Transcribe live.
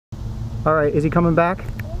All right, is he coming back?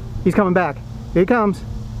 He's coming back. Here he comes.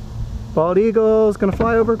 Bald eagle's gonna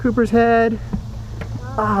fly over Cooper's head.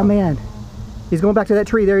 Oh man. He's going back to that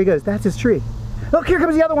tree. There he goes. That's his tree. Look, here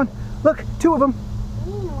comes the other one. Look, two of them.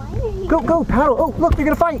 Go, go, paddle. Oh, look, they're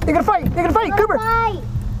gonna fight. They're gonna fight. They're gonna fight. Cooper. Fight.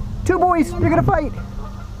 Two boys. They're gonna fight.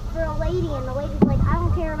 For a lady, and the lady's like, I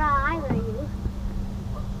don't care about either of you.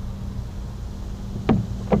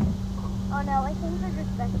 Oh no, I think they're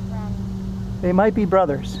just best friends. They might be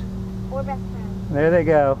brothers. Or best friends. There they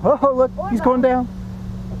go. Oh, look, Or he's going down.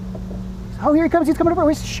 Oh, here he comes. He's coming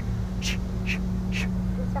over. Shh, shh, shh, shh.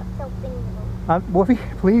 Stop tilting. Woofy,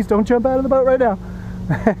 please don't jump out of the boat right now.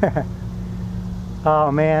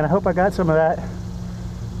 Oh man, I hope I got some of that.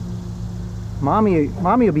 Mommy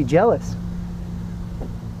will be jealous.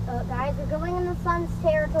 Guys, we're going in the sun's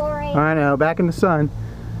territory. I know, back in the sun.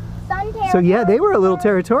 Sun territory. So yeah, they were a little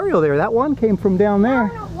territorial there. That one came from down there.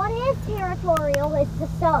 No, what is territorial? It's the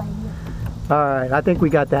sun. All right, I think we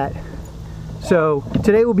got that. So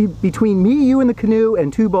today will be between me, you, and the canoe,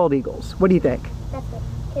 and two bald eagles. What do you think? That's it.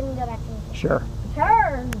 Can we go back to the Sure.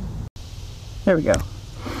 turn? There we go. I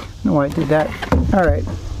don't know why I did that. All right.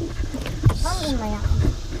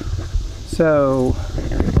 So.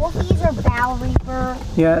 Woofy's a bow reaper.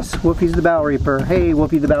 Yes, Woofy's the bow reaper. Hey,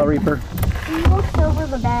 Woofy the bow reaper. He looks over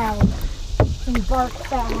the bow. He barks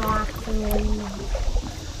back and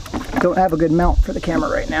leaves. Don't have a good mount for the camera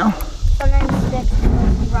right now. Sometimes sticks.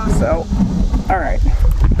 So, all right.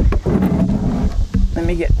 Let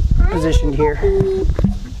me get positioned here. I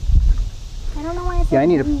don't know why it's Yeah, I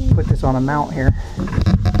need to put this on a mount here.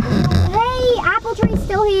 Hey, AppleTree's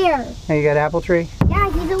still here. Hey, you got AppleTree? Yeah,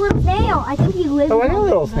 he's a little snail. I think he lives. Oh, I got a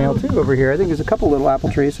little snail too over here. I think there's a couple little apple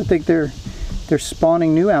trees. I think they're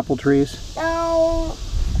spawning new apple trees. So,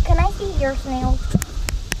 can I see your snail?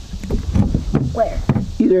 Where?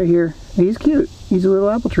 He's right here. He's cute. He's a little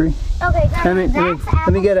apple tree. Okay, that's Let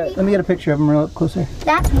me get a picture of him real closer.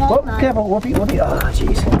 That's Whoa, Walnut. careful, Woofy, Woofy. Oh,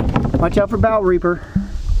 jeez. Watch out for bow reaper.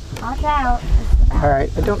 Watch out. All right,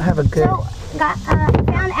 I don't have a good. So,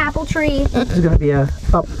 found AppleTree. This is going to be a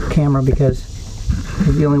up camera because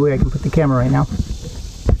it's the only way I can put the camera right now.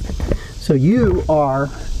 So you are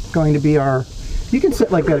going to be our. You can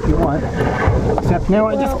sit like that if you want. Except now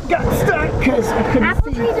I just got stuck because I couldn't see.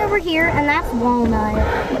 AppleTree's over here, and that's Walnut.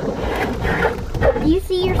 Do you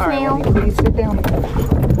see your snail? All right, Woofy, please sit down.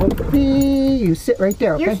 Woofy, you sit right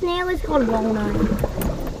there, okay? Your snail is called Walnut.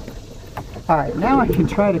 All right, now I can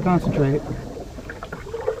try to concentrate.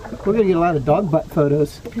 We're gonna get a lot of dog butt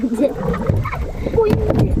photos.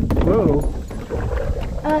 Whoa.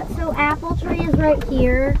 So AppleTree is right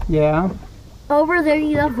here. Yeah. Over there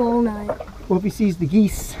you have Walnut. Woofy sees the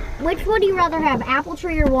geese. Which would you rather have,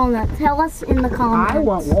 AppleTree or Walnut? Tell us in the comments. I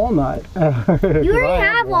want Walnut. You already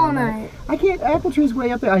have Walnut. I can't. AppleTree's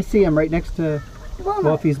way up there. I see him right next to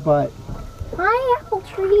Woofy's butt. Hi,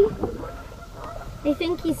 AppleTree. I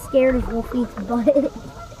think he's scared of Woofy's butt.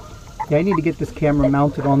 Yeah, I need to get this camera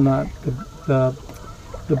mounted on the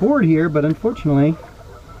board here, but unfortunately,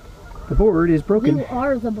 the board is broken. You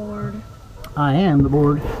are the board. I am the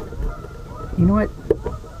board. You know what?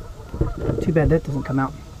 Too bad that doesn't come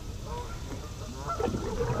out.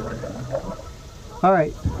 All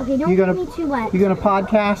right. Okay, don't get me too wet. You're gonna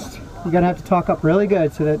podcast. You're gonna have to talk up really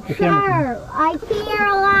good so that the camera Sure. I hear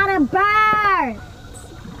a lot of birds.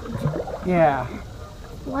 Yeah.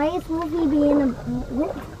 Why is Woofy being a...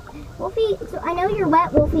 Woofy, so I know you're wet,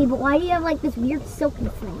 Woofy, but why do you have like this weird silky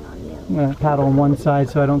thing on you? I'm gonna paddle on one side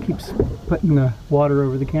so I don't keep putting the water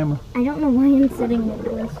over the camera. I don't know why I'm sitting like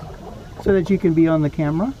this. So that you can be on the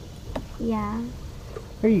camera. Yeah.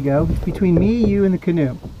 There you go. It's between me, you, and the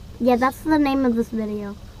canoe. Yeah, that's the name of this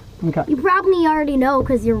video. Okay. You probably already know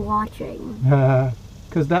because you're watching.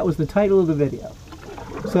 Because that was the title of the video.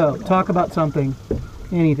 So, talk about something.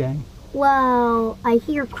 Anything. Well, I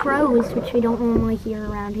hear crows, which we don't normally hear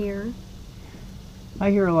around here.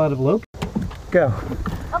 I hear a lot of locusts. Go.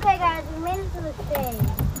 Okay guys, we made it to the stage.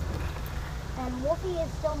 And Woofy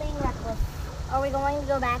is still being reckless. Are we going to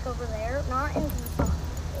go back over there? Not into the sun.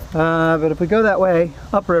 But if we go that way,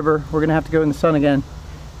 upriver, we're going to have to go in the sun again.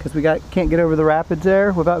 Because we can't get over the rapids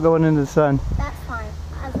there without going into the sun. That's fine.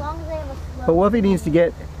 As long as they have a slow... But Woofy needs to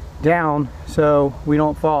get down so we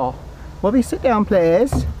don't fall. Woofy, sit down,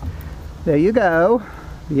 please. There you go.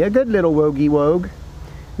 Be a good little wogie wogue.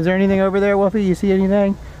 Is there anything over there, Woofy? You see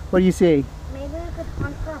anything? What do you see? Maybe we could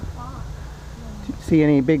hunt for a fox. See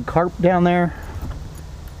any big carp down there?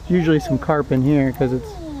 Usually some carp in here because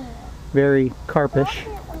it's very carpish.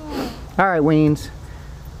 All right, weens.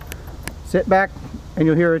 Sit back and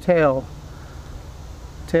you'll hear a tail.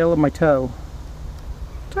 Tail of my toe.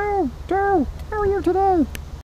 Toe, toe, how are you today?